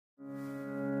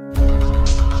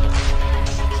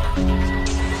Hey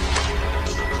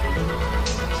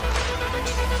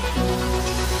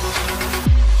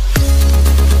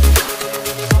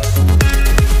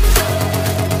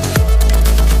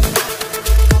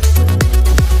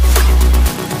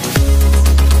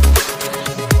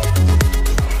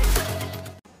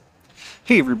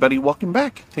everybody, welcome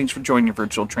back. Thanks for joining your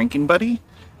virtual drinking buddy.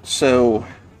 So,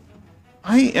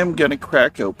 I am going to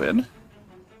crack open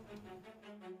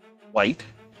White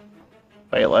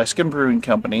by Alaskan Brewing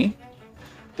Company.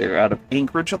 They're out of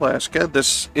Anchorage, Alaska.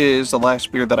 This is the last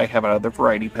beer that I have out of the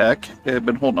variety pack. I've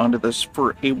been holding on to this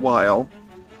for a while.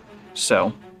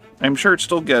 So, I'm sure it's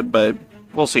still good, but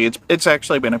we'll see. It's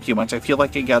actually been a few months. I feel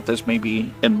like I got this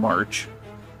maybe in March.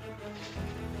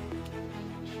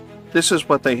 This is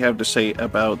what they have to say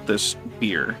about this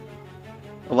beer.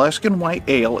 Alaskan White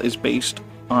Ale is based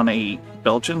on a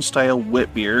Belgian-style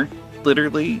wit beer,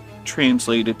 literally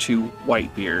translated to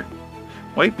white beer.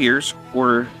 White beers,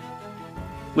 or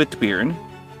witbieren,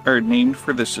 are named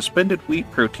for the suspended wheat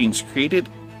proteins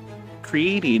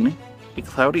creating a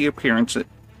cloudy appearance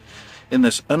in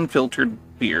this unfiltered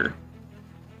beer.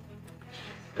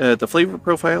 The flavor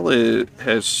profile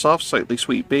has soft, slightly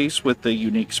sweet base with the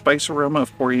unique spice aroma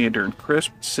of coriander and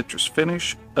crisp citrus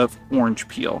finish of orange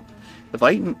peel. The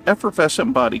light and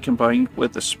effervescent body combined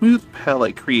with a smooth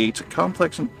palate creates a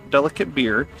complex and delicate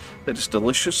beer that is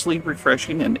deliciously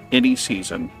refreshing in any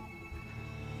season.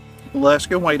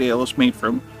 Alaskan White Ale is made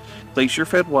from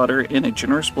glacier-fed water in a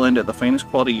generous blend of the finest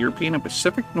quality European and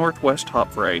Pacific Northwest hop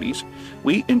varieties,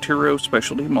 wheat and Turo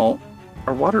specialty malt.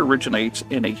 Our water originates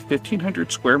in a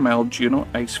 1,500 square mile Juneau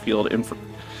ice field and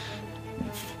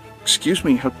excuse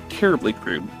me, how terribly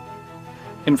crude.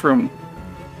 And from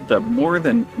the more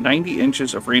than 90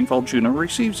 inches of rainfall Juneau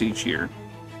receives each year.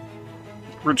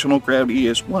 Original gravity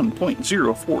is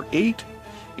 1.048,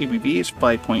 ABV is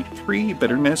 5.3,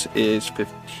 bitterness is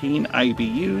 15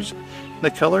 IBUs, the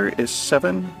color is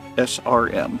 7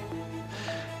 SRM.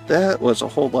 That was a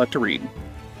whole lot to read.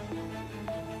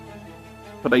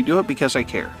 But I do it because I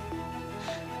care.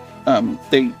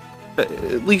 They,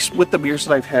 at least with the beers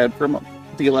that I've had from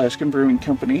the Alaskan Brewing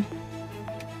Company,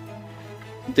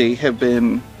 they have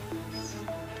been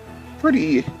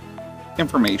pretty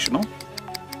informational.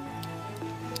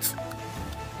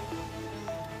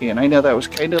 And I know that was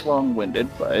kind of long-winded,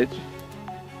 but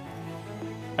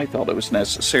I felt it was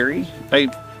necessary.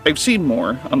 I've seen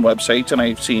more on websites, and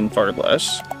I've seen far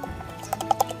less.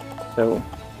 So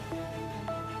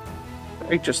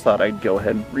I just thought I'd go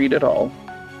ahead and read it all.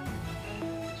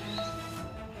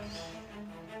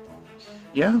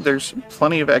 Yeah, there's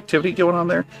plenty of activity going on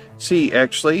there. See,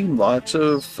 actually, lots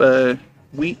of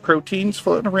wheat proteins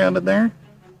floating around in there.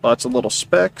 Lots of little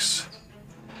specks.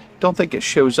 Don't think it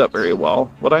shows up very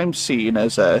well. What I'm seeing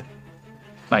is a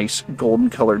nice golden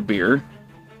colored beer.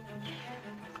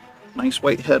 Nice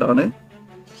white head on it.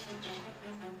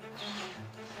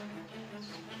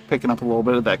 Picking up a little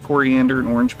bit of that coriander and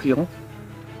orange peel.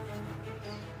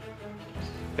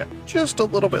 Got just a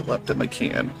little bit left in the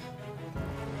can.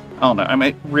 I don't know, I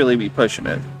might really be pushing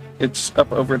it. It's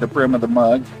up over the brim of the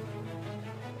mug.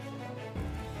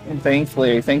 And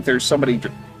thankfully, I think there's somebody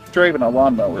driving a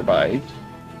lawnmower by.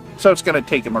 So it's going to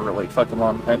take them a really fucking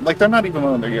long time. Like, they're not even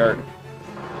mowing their yard.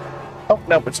 Oh,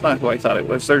 nope, it's not who I thought it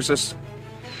was. There's this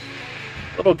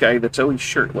little guy that's always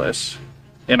shirtless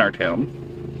in our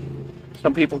town.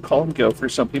 Some people call him Gopher,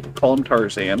 some people call him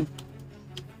Tarzan.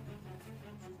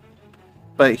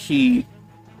 But he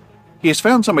has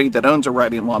found somebody that owns a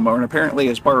riding lawnmower and apparently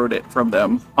has borrowed it from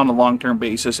them on a long-term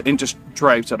basis and just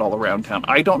drives it all around town.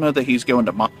 I don't know that he's going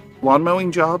to lawn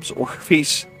mowing jobs or if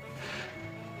he's...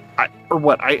 or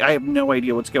what. I have no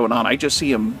idea what's going on. I just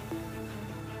see him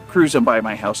cruising by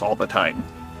my house all the time.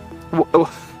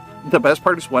 The best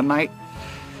part is one night,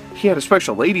 he had a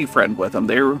special lady friend with him.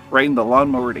 They were riding the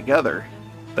lawnmower together.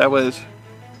 That was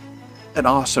an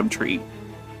awesome treat.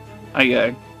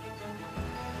 I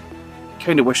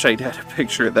kind of wish I'd had a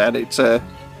picture of that. It's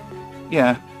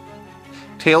yeah,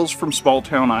 Tales from Small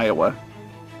Town, Iowa.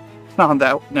 On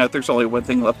that note, there's only one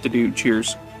thing left to do.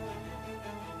 Cheers.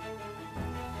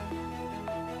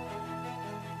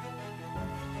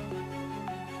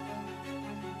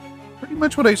 Pretty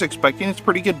much what I was expecting. It's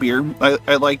pretty good beer.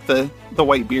 I like the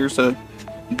white beers, the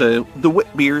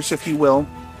wit beers, if you will.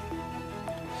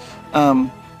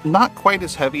 Not quite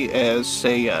as heavy as,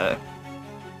 say, a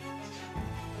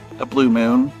Blue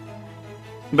Moon,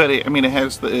 but I mean, it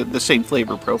has the same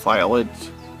flavor profile. It's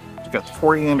got the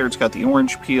coriander, it's got the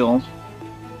orange peel.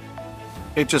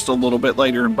 It's just a little bit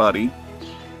lighter in body.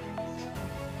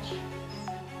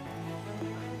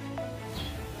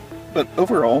 But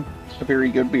overall, a very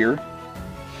good beer.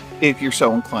 if you're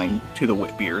so inclined to the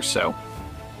wit beers. So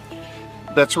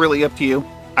that's really up to you.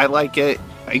 I like it.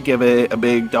 I give it a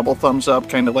big double thumbs up,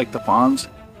 kind of like the Fonz.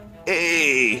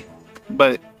 Hey!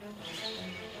 But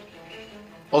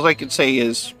all I can say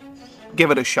is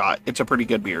give it a shot. It's a pretty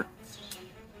good beer.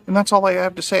 And that's all I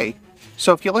have to say.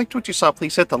 So if you liked what you saw,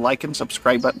 please hit the like and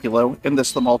subscribe button below. And this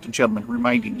is the Malted Gentleman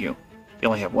reminding you, you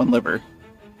only have one liver,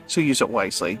 so use it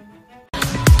wisely.